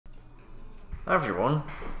Hi everyone,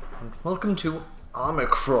 and welcome to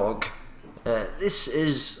Armikrog. This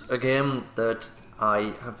is a game that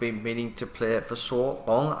I have been meaning to play for so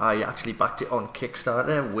long. I actually backed it on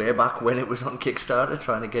Kickstarter way back when it was on Kickstarter,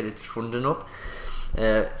 trying to get its funding up.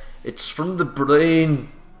 It's from the brain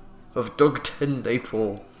of Doug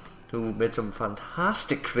Tendaple, who made some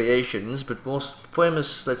fantastic creations, but most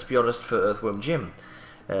famous, let's be honest, for Earthworm Jim.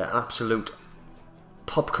 An absolute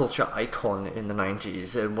pop culture icon in the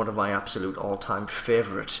 90s and one of my absolute all-time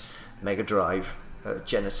favourite Mega Drive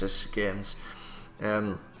Genesis games.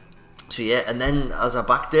 So yeah, and then as I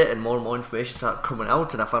backed it and more information started coming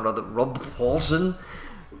out, and I found out that Rob Paulsen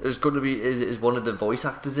is going to be is one of the voice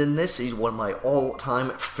actors in this. He's one of my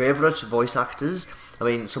all-time favourite voice actors. I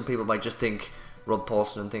mean, some people might just think Rob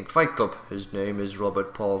Paulsen and think Fight Club, his name is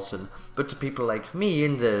Robert Paulsen, but to people like me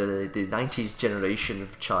in the 90s generation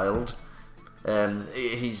of child,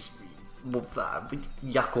 he's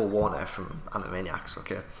Yakko Warner from Animaniacs.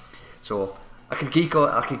 Okay, so I could geek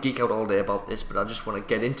out all day about this, but I just want to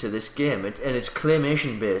get into this game. It's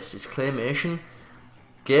claymation based. It's claymation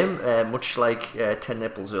game, much like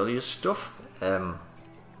Tendaple's earlier stuff,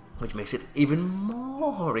 which makes it even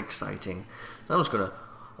more exciting. So I'm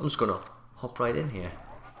just gonna hop right in here.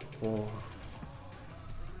 Oh.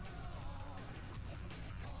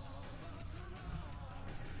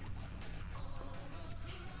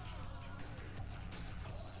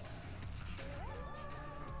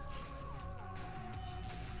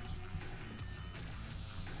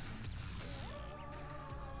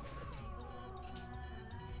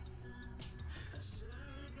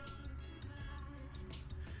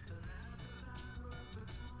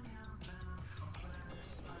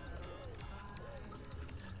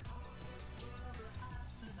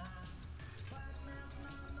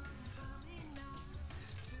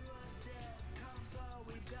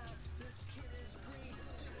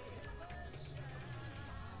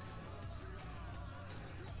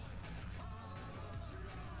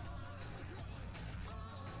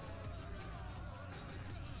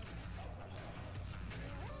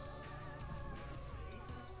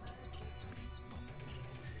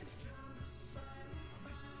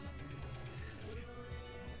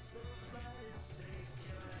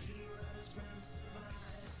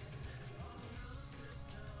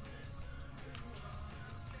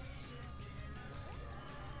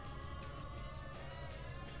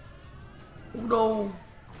 No!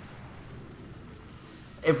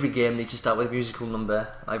 Every game needs to start with a musical number.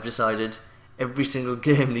 I've decided every single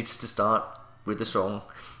game needs to start with a song.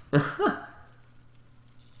 Okay,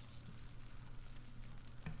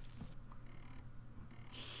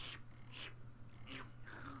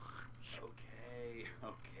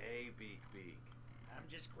 Beak. I'm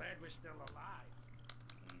just glad we're still alive.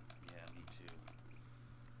 Yeah, me too.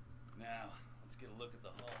 Now, let's get a look at the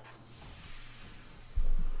hull.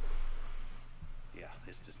 Yeah,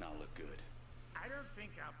 this does not look good. I don't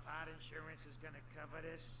think our part insurance is gonna cover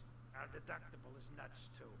this. Our deductible is nuts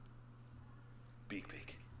too. Beak,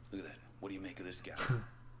 look at that. What do you make of this guy?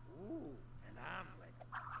 Ooh, an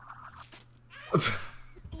omelet.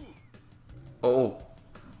 Oh.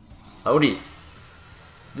 Howdy.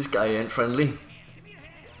 This guy ain't friendly.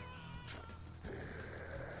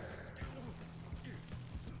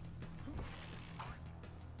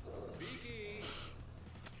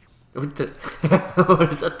 What the? What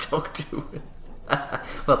is that dog doing?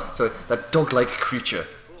 Well, sorry, that dog-like creature.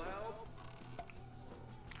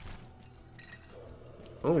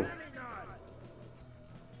 Oh.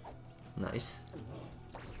 Nice.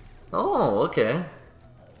 Oh, okay.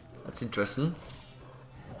 That's interesting.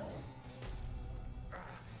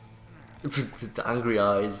 The angry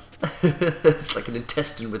eyes. It's like an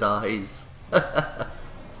intestine with eyes. Nice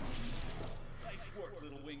work,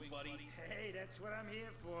 little wing buddy. Hey, that's what I'm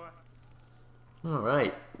here for.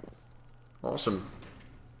 Alright. Awesome.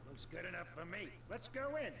 Looks good enough for me. Let's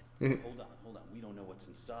go in. Hold on. We don't know what's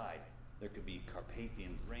inside. There could be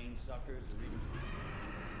Carpathian brain suckers or even...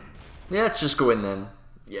 Yeah, let's just go in then.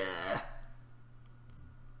 Yeah.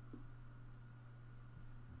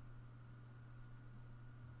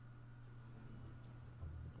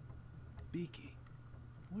 Beaky,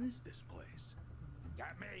 what is this place?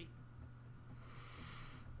 Got me.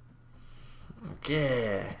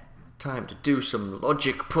 Okay. Time to do some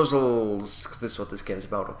logic puzzles. 'Cause this is what this game's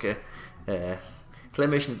about, okay?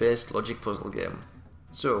 Claymation based logic puzzle game.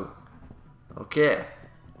 So, okay.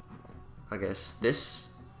 I guess this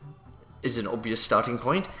is an obvious starting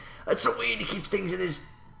point. That's the way he keeps things in his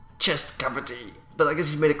chest cavity. But I guess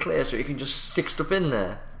he's made it clear so you can just stick stuff in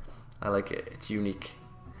there. I like it. It's unique.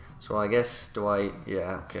 So I guess,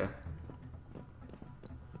 yeah, okay.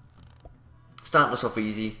 Starting us off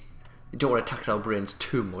easy. They don't want to tax our brains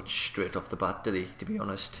too much straight off the bat, do they, to be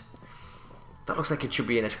honest? That looks like it should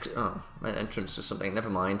be an entrance to something, never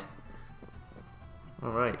mind.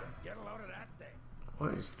 Alright. Get a load of that thing.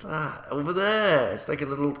 What is that? Over there! It's like a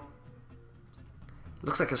little...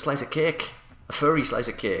 Looks like a slice of cake. A furry slice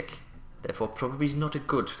of cake. Therefore, probably not a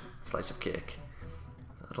good slice of cake.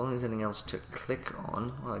 I don't think there's anything else to click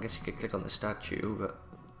on. Well, I guess you could click on the statue, but...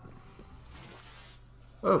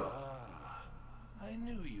 Oh! I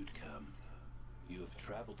knew you'd come. You have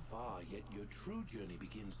traveled far, yet your true journey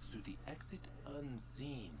begins through the exit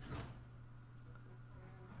unseen.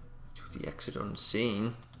 To the exit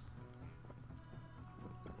unseen?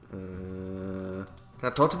 Can I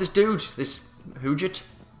talk to this dude? This Hoojit?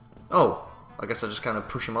 Oh, I guess I just kind of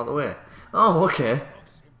push him out of the way. Oh, okay. Looks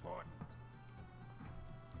important.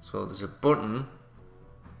 So there's a button.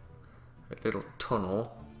 A little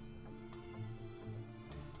tunnel.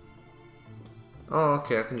 Oh,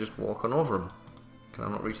 okay, I can just walk on over him. Can I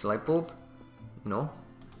not reach the light bulb? No.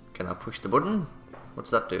 Can I push the button?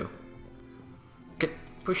 What's that do?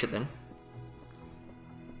 Push it then.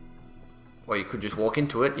 Or you could just walk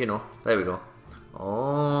into it, you know. There we go.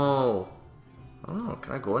 Oh. Oh,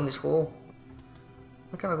 can I go in this hole?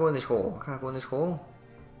 Why can't I go in this hole? Why can't I go in this hole?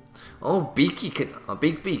 Oh, Beaky can... A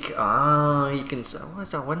big beak. Ah, he can... What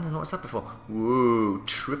is that one? I noticed that before. Whoa,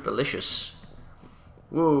 triplicious.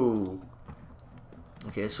 Whoa.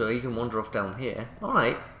 Okay, so you can wander off down here.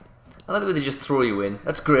 Alright. I like the way they just throw you in.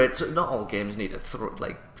 That's great. So not all games need to throw,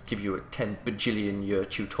 like, give you a 10 bajillion year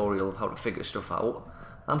tutorial of how to figure stuff out.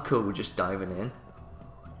 I'm cool with just diving in.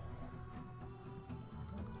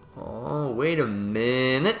 Oh, wait a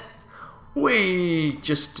minute. Wait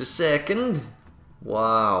just a second.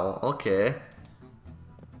 Wow, okay.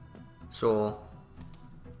 So,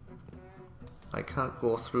 I can't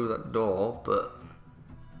go through that door, but...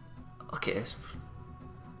 Okay.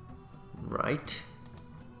 Right.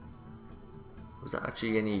 Was that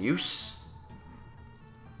actually any use?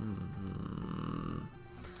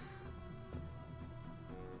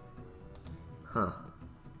 Huh.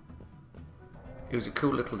 It was a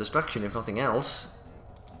cool little distraction, if nothing else.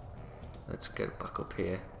 Let's get back up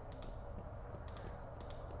here.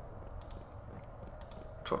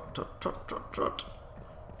 Trot, trot, trot, trot, trot.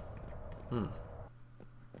 Okay,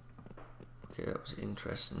 that was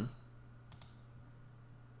interesting.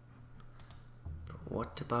 But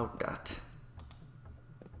what about that?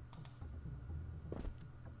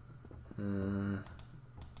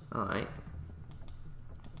 Alright.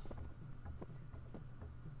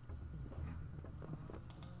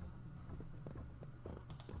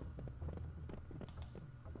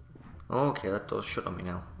 Okay, that door's shut on me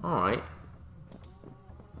now. Alright.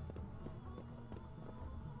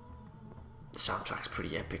 The soundtrack's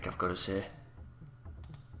pretty epic, I've got to say.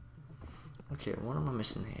 Okay, what am I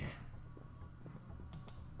missing here?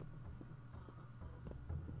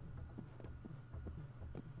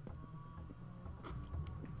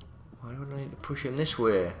 Why would I need to push him this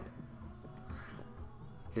way?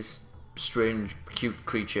 This strange, cute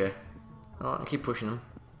creature. Oh, I keep pushing him.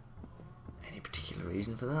 Any particular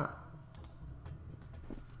reason for that?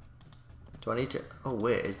 Do I need to... Oh,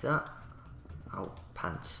 wait, is that... Oh,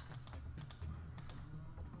 pants.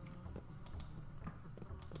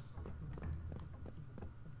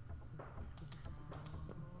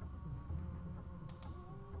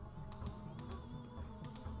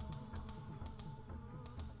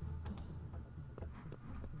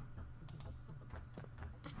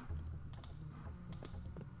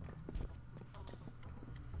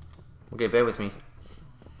 Okay, bear with me.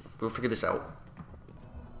 We'll figure this out.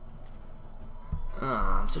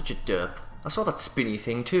 Ah, I'm such a derp. I saw that spinny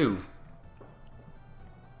thing too.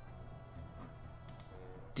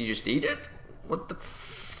 Do you just eat it? What the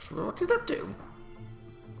what did that do?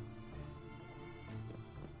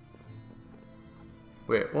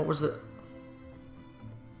 Wait, what was the...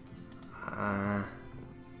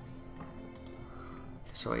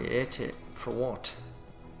 So I ate it. For what?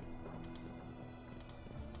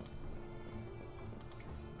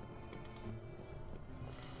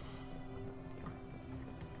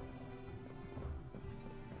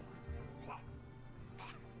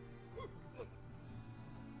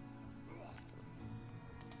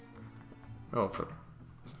 Oh, for...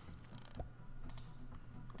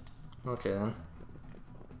 Okay then.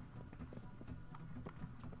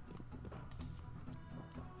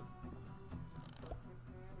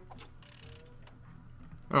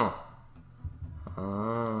 Oh.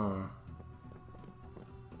 Ah.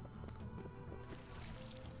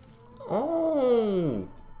 Oh!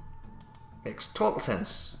 Makes total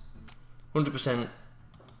sense. 100%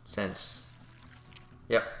 sense.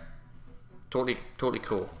 Yep. Totally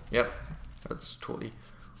cool. Yep, that's totally.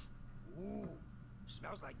 Ooh,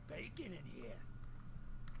 smells like bacon in here.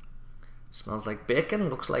 Smells like bacon,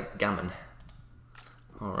 looks like gammon.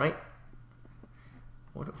 Alright.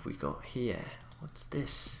 What have we got here? What's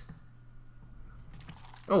this?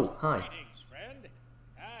 Oh, hi. Greetings, friend.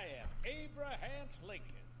 I am Abraham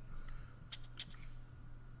Lincoln.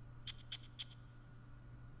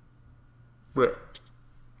 Wait.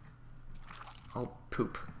 I'll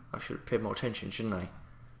poop. I should have paid more attention, shouldn't I?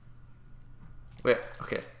 Wait,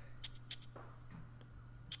 okay.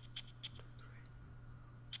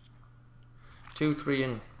 2, 3,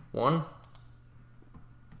 and 1.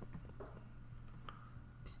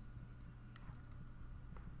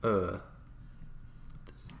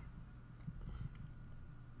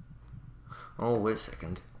 Oh, wait a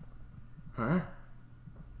second. Huh?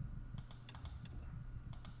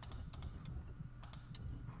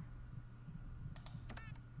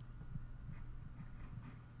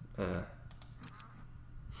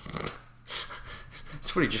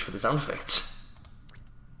 It's funny just for the sound effects.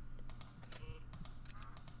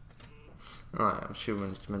 Alright, I'm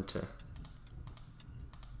assuming it's meant to...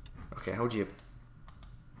 Okay, how do you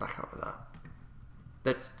back out of that?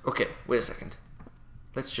 Let's... Okay, wait a second.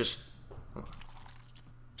 Let's just...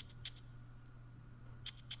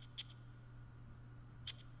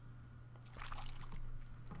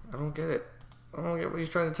 I don't get it. I don't get what he's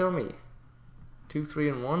trying to tell me. 2, 3,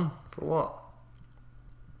 and 1? For what?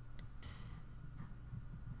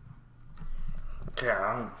 Okay,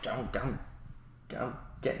 I'm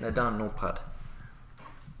getting a darn notepad.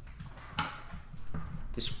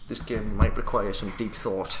 This game might require some deep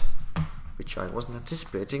thought, which I wasn't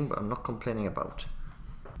anticipating, but I'm not complaining about.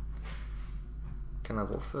 Can I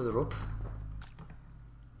go further up?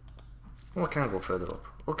 Oh, I can go further up.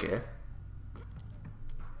 Okay.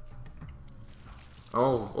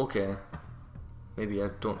 Oh, okay. Maybe I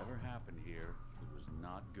don't... Whatever happened here, it was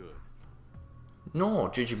not good. No,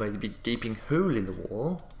 judging by the big gaping hole in the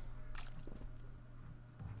wall.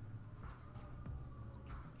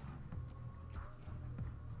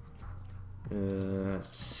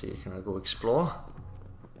 Let's see, can I go explore?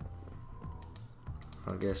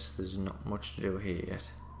 I guess there's not much to do here yet.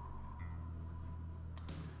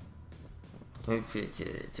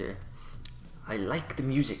 I like the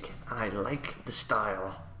music and I like the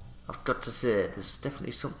style. I've got to say, there's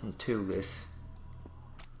definitely something to this.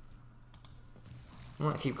 I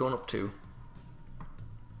might keep going up to.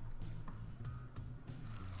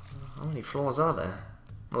 How many floors are there?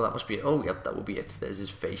 Oh, that must be it. Oh, yep, that will be it. There's his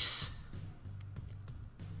face.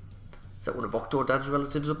 Is that one of Octodad's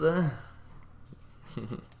relatives up there? So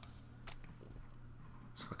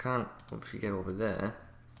I can't obviously get over there.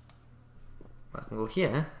 But I can go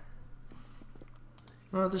here.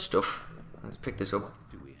 Oh, there's stuff. Let's pick this up.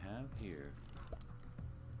 What do we have here?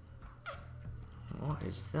 What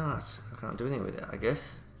is that? I can't do anything with it, I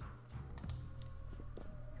guess.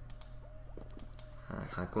 I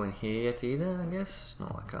can't go in here yet either, I guess.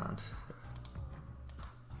 No, I can't.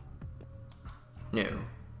 No.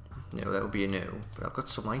 No, that would be a no. But I've got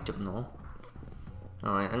some item though.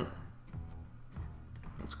 Alright then.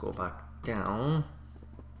 Let's go back down.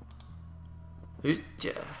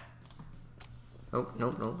 Oh, no,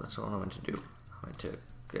 that's not what I meant to do. I meant to,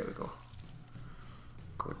 there we go.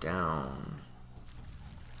 Go down.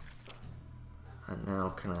 And now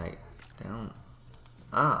can I, down.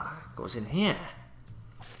 Ah, it goes in here.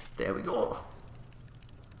 There we go.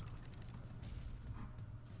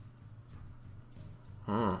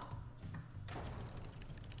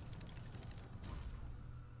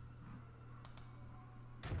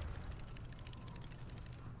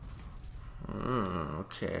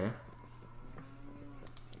 Okay.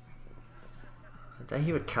 Did I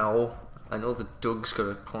hear a cow? I know the Doug's got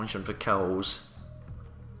a penchant for cows.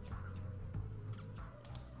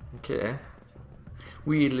 Okay.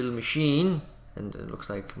 Weird little machine. And it looks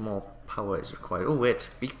like more power is required. Oh wait,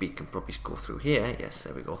 Beak can probably go through here. Yes,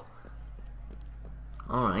 there we go.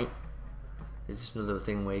 Alright. Is this another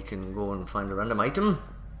thing where you can go and find a random item?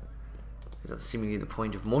 Is that seemingly the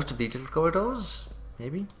point of most of these little corridors?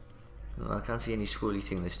 Maybe? No, I can't see any swirly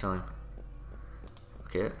thing this time.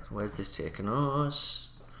 Okay, where's this taking us?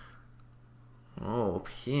 Oh, up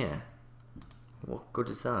here. What good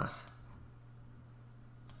is that?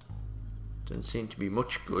 Doesn't seem to be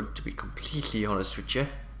much good, to be completely honest with you.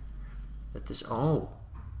 That this... Oh.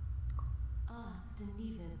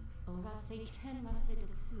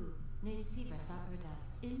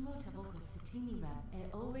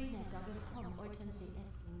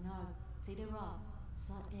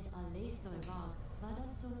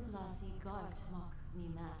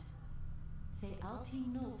 Se alti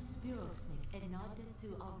no spirosnik ed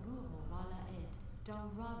nadetsu abuho rala ed.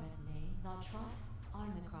 Dararene la trof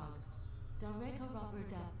Armikrog. Dareka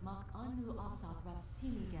Roberta mak anu asat rap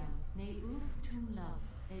sinigam. Ne u tun love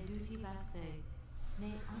eduti vaxe.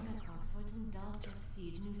 Ne Armikrog sorten dog of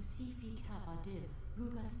siege nu sifi kappa div.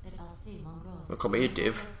 Rugas et alse mongol. Vad kommer hit,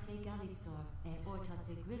 Div? Se galitsor e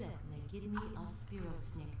ortatse grillet ne gidni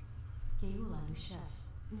aspirosnik. Geula nu chef.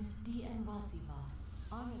 Nis di en rasiva.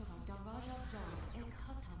 Armikrog daraja dog e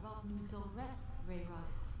kata rap nu zoreth rerag.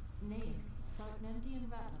 Ne Sartnemdian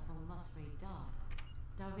ratla from Musfrey dog.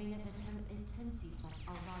 Daring at intensi plus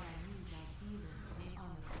alvara nuja bilun ne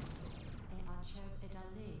Armikrog. E archer et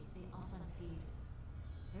ale se asan feed.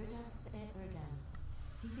 Erda et erdan.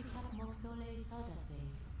 Sificat moxole sadase,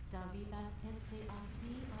 daribas etse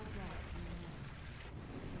asi arda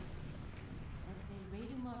etse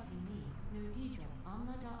redumar fini, nudidra,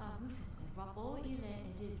 amna da abufise, rap o ile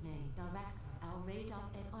edivne, daraxa, al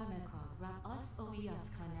redap et Armikrog, rap us oias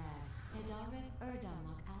kanad, edaref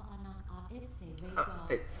erdamak al anak a etse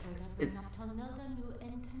redap, erdanak tonelda nu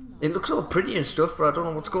enten. It looks all pretty and stuff, but I don't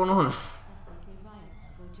know what's going on.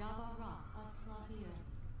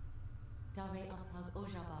 Dare apag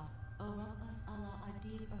ojaba, orapas ala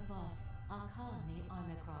adib erbas, akal ne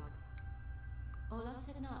Armikrog. Ola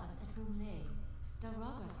sednaas et humle,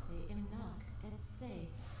 daragas se imnak et se,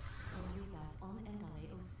 origas on endale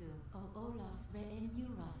osu, o olas re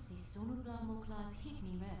enuras se sonubla mokla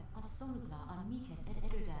higni re, a sonubla amikes et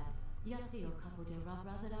ederdab, yasio capo de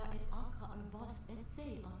rabrazadar et aka erbas et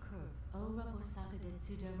se occur, o rabosaka de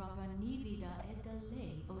su de rabra nivida et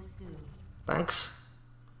dale osu.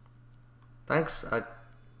 Thanks, I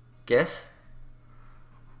guess,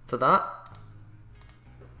 for that.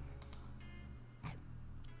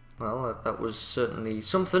 Well, that was certainly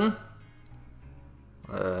something.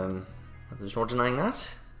 There's no denying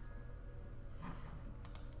that.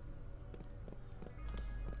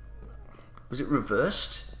 Was it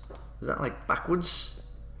reversed? Was that like backwards?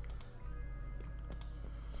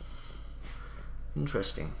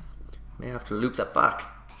 Interesting. May have to loop that back.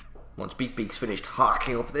 Once Beak Beak's finished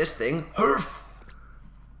harking up this thing. Hurf!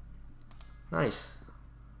 Nice.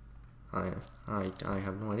 I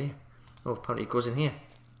have no idea. Oh, apparently it goes in here.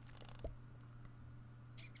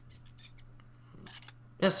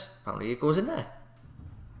 Yes, apparently it goes in there.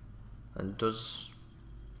 And does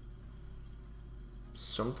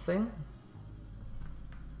something.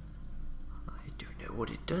 I don't know what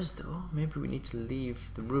it does though. Maybe we need to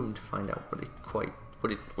leave the room to find out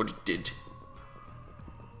what it did.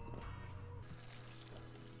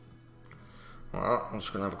 Well, I'm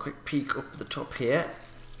just going to have a quick peek up at the top here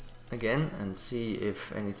again and see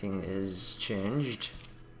if anything is changed.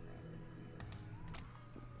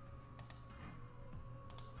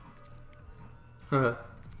 Ooh.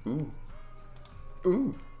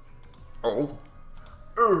 Ooh. Oh.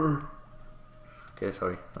 Okay,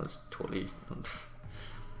 sorry. That was totally...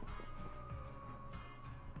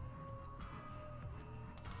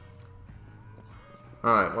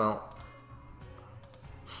 Alright, well...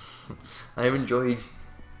 I have enjoyed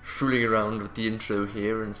fooling around with the intro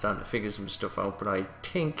here and starting to figure some stuff out, but I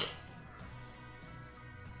think...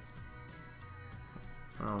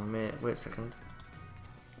 Oh mate, wait a second.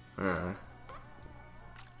 Well,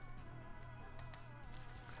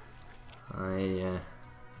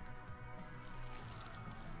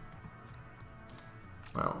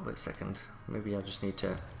 wait a second. Maybe I just need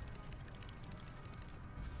to...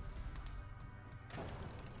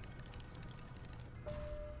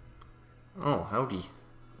 Oh, howdy.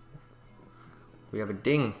 We have a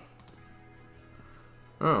ding.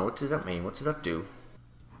 Oh, what does that mean? What does that do?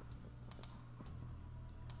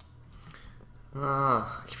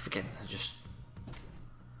 Ah, I keep forgetting. I just...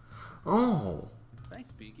 Oh!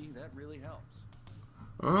 Thanks, Beaky. That really helps.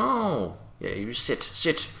 Oh! Yeah, you sit.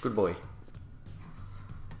 Sit. Good boy.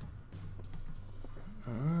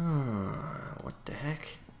 Ah, what the heck?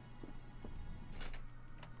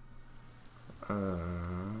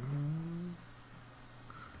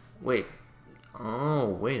 Wait. Oh,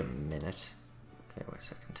 wait a minute. Okay, wait a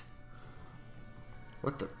second.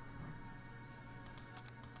 What the... What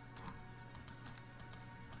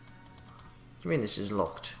do you mean this is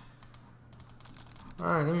locked?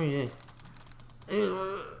 Ah, let me...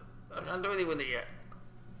 I can't do anything with it yet.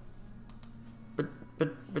 But...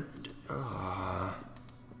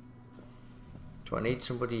 Do I need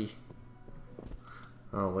somebody...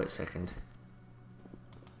 Oh, wait a second.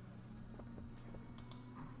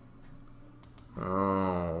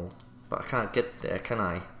 Oh, but I can't get there, can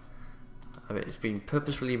I? I mean, it's been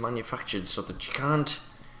purposefully manufactured so that you can't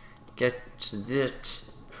get to it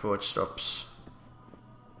before it stops.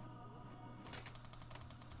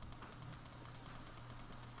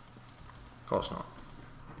 course not.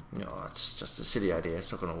 No, it's just a silly idea.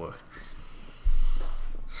 It's not going to work.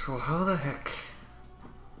 So how the heck?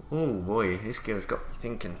 Oh boy, this game's got me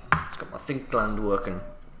thinking. It's got my think gland working.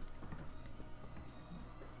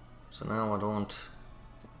 So now I don't.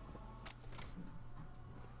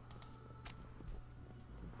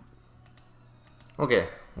 Okay,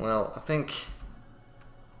 well, I think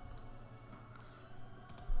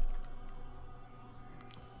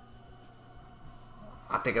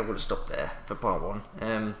I would have stopped there for part one.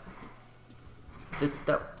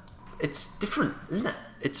 It's different, isn't it?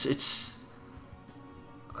 It's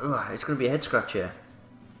going to be a head scratcher,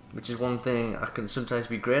 which is one thing I can sometimes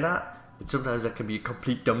be great at, but sometimes I can be a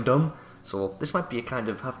complete dum-dum. So this might be a kind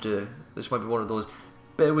of this might be one of those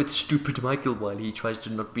bear with stupid Michael while he tries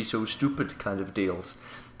to not be so stupid kind of deals.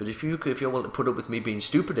 But if you're willing to put up with me being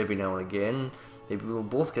stupid every now and again, maybe we'll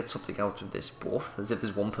both get something out of this, both, as if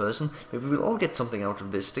there's one person. Maybe we'll all get something out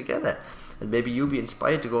of this together. And maybe you'll be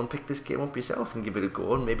inspired to go and pick this game up yourself and give it a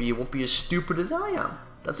go, and maybe you won't be as stupid as I am.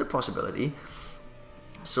 That's a possibility.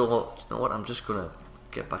 So, you know what, I'm just going to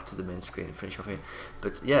get back to the main screen and finish off here.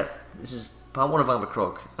 But yeah, this is part one of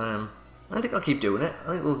Armikrog. I think I'll keep doing it.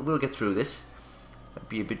 I think we'll get through this. Might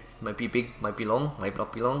be big, might be long, might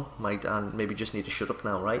not be long, and maybe just need to shut up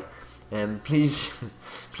now, right? Please,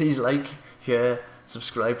 please like, share,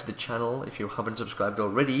 subscribe to the channel if you haven't subscribed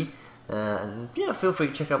already, and yeah, feel free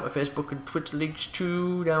to check out my Facebook and Twitter links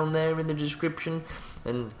too down there in the description,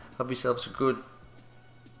 and have yourselves a good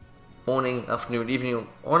morning, afternoon, evening,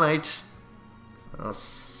 or night. I'll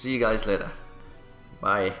see you guys later.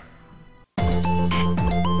 Bye.